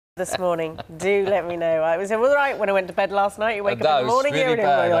this morning? Do let me know. I was all right when I went to bed last night. You wake up in the morning, really you're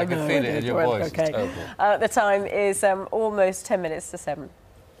bad. I can feel it in your voice. Okay. It's terrible. The time is almost 10 minutes to 7.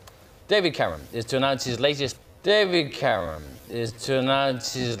 David Cameron is to announce his latest. David Cameron is to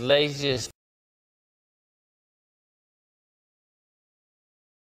announce his latest.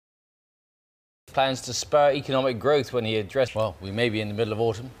 Plans to spur economic growth when he addressed. Well, we may be in the middle of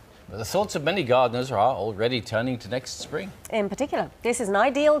autumn, but the thoughts of many gardeners are already turning to next spring. In particular, this is an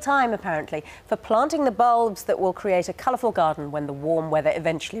ideal time, apparently, for planting the bulbs that will create a colourful garden when the warm weather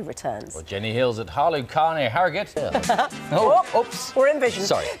eventually returns. Well, Jenny Hills at Harlow Car near Harrogate. Oops. We're in Vision.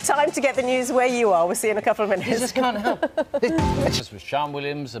 Sorry. Time to get the news where you are. We'll see you in a couple of minutes. You just can't help. This was Sean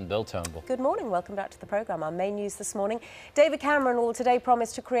Williams and Bill Turnbull. Good morning. Welcome back to the programme. Our main news this morning. David Cameron will today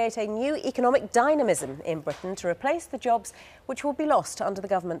promise to create a new economic dynamism in Britain to replace the jobs which will be lost under the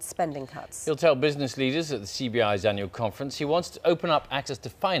government's spending cuts. He'll tell business leaders at the CBI's annual conference he wants to open up access to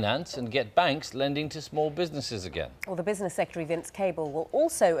finance and get banks lending to small businesses again. Well, the Business Secretary Vince Cable will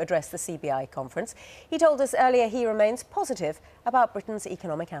also address the CBI conference. He told us earlier he remains positive about Britain's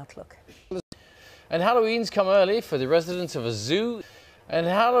economic outlook. And Halloween's come early for the residents of a zoo. And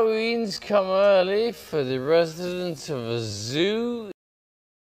Halloween's come early for the residents of a zoo.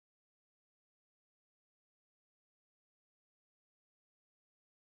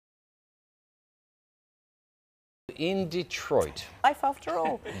 In Detroit. Life after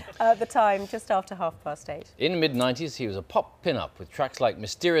all. The time just after 8:30. In the mid-90s, he was a pop pin-up with tracks like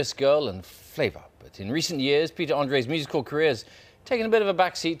Mysterious Girl and Flavor. But in recent years, Peter Andre's musical career has taken a bit of a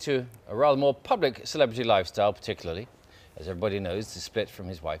backseat to a rather more public celebrity lifestyle, particularly, as everybody knows, the split from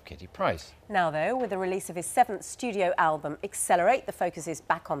his wife, Katie Price. Now, though, with the release of his 7th studio album, Accelerate, the focus is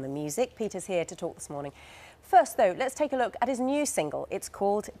back on the music. Peter's here to talk this morning. First, though, let's take a look at his new single. It's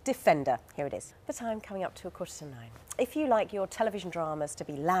called Defender. Here it is. The time coming up to 8:45. If you like your television dramas to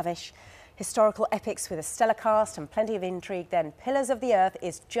be lavish, historical epics with a stellar cast and plenty of intrigue, then Pillars of the Earth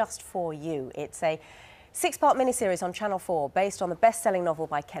is just for you. It's a 6-part miniseries on Channel 4 based on the best-selling novel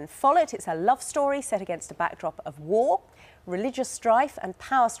by Ken Follett. It's a love story set against a backdrop of war, religious strife and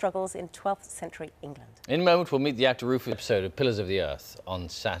power struggles in 12th century England. In a moment, we'll meet the actor Rufus episode of Pillars of the Earth on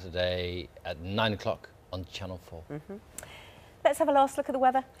Saturday at 9 o'clock on Channel 4. Let's have a last look at the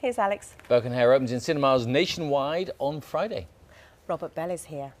weather. Here's Alex. Burke-and-Hare opens in cinemas nationwide on Friday. Robert Bell is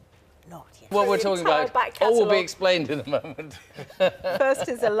here. Not yet. What we're talking about all will be explained in a moment. First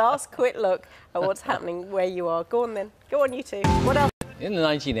is a last quick look at what's happening where you are. Go on then. Go on, you two. What else? In the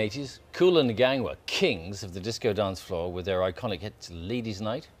 1980s, Kool and the gang were kings of the disco dance floor with their iconic hits Ladies'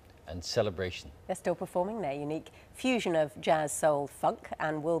 Night and Celebration. They're still performing their unique fusion of jazz, soul, funk,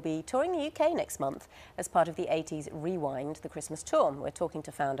 and will be touring the UK next month as part of the 80s Rewind, the Christmas tour. We're talking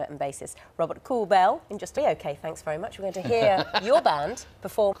to founder and bassist Robert Kool Bell in just a OK, thanks very much. We're going to hear your band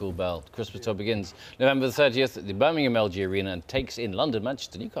perform. Kool Bell. The Christmas tour begins November the 30th at the Birmingham LG Arena and takes in London,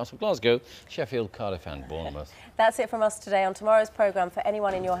 Manchester, Newcastle, Glasgow, Sheffield, Cardiff and Bournemouth. That's it from us today. On tomorrow's programme, for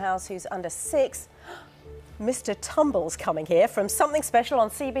anyone in your house who's under 6, Mr. Tumble's coming here from Something Special on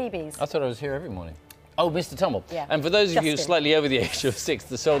CBeebies. I thought I was here every morning. Oh, Mr. Tumble. Yeah. And for those of you Justin. slightly over the age of 6,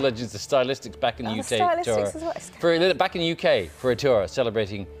 the Soul Legends, the Stylistics back in the UK Stylistics tour. as well. Back in the UK for a tour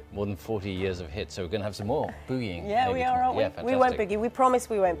celebrating more than 40 years of hits. So we're going to have some more boogieing. Yeah, maybe we are, aren't we? Yeah, fantastic. We won't boogie. We promise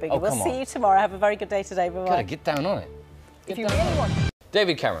we won't boogie. Oh, we'll come see on. you tomorrow. Have a very good day today. Bye-bye. Gotta get down on it. If you really want.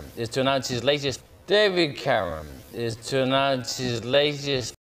 David Cameron is to announce his latest. David Cameron is to announce his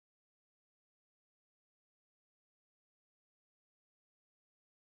latest.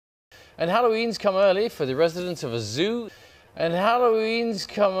 And Halloween's come early for the residents of a zoo. And Halloween's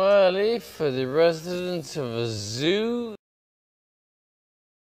come early for the residents of a zoo.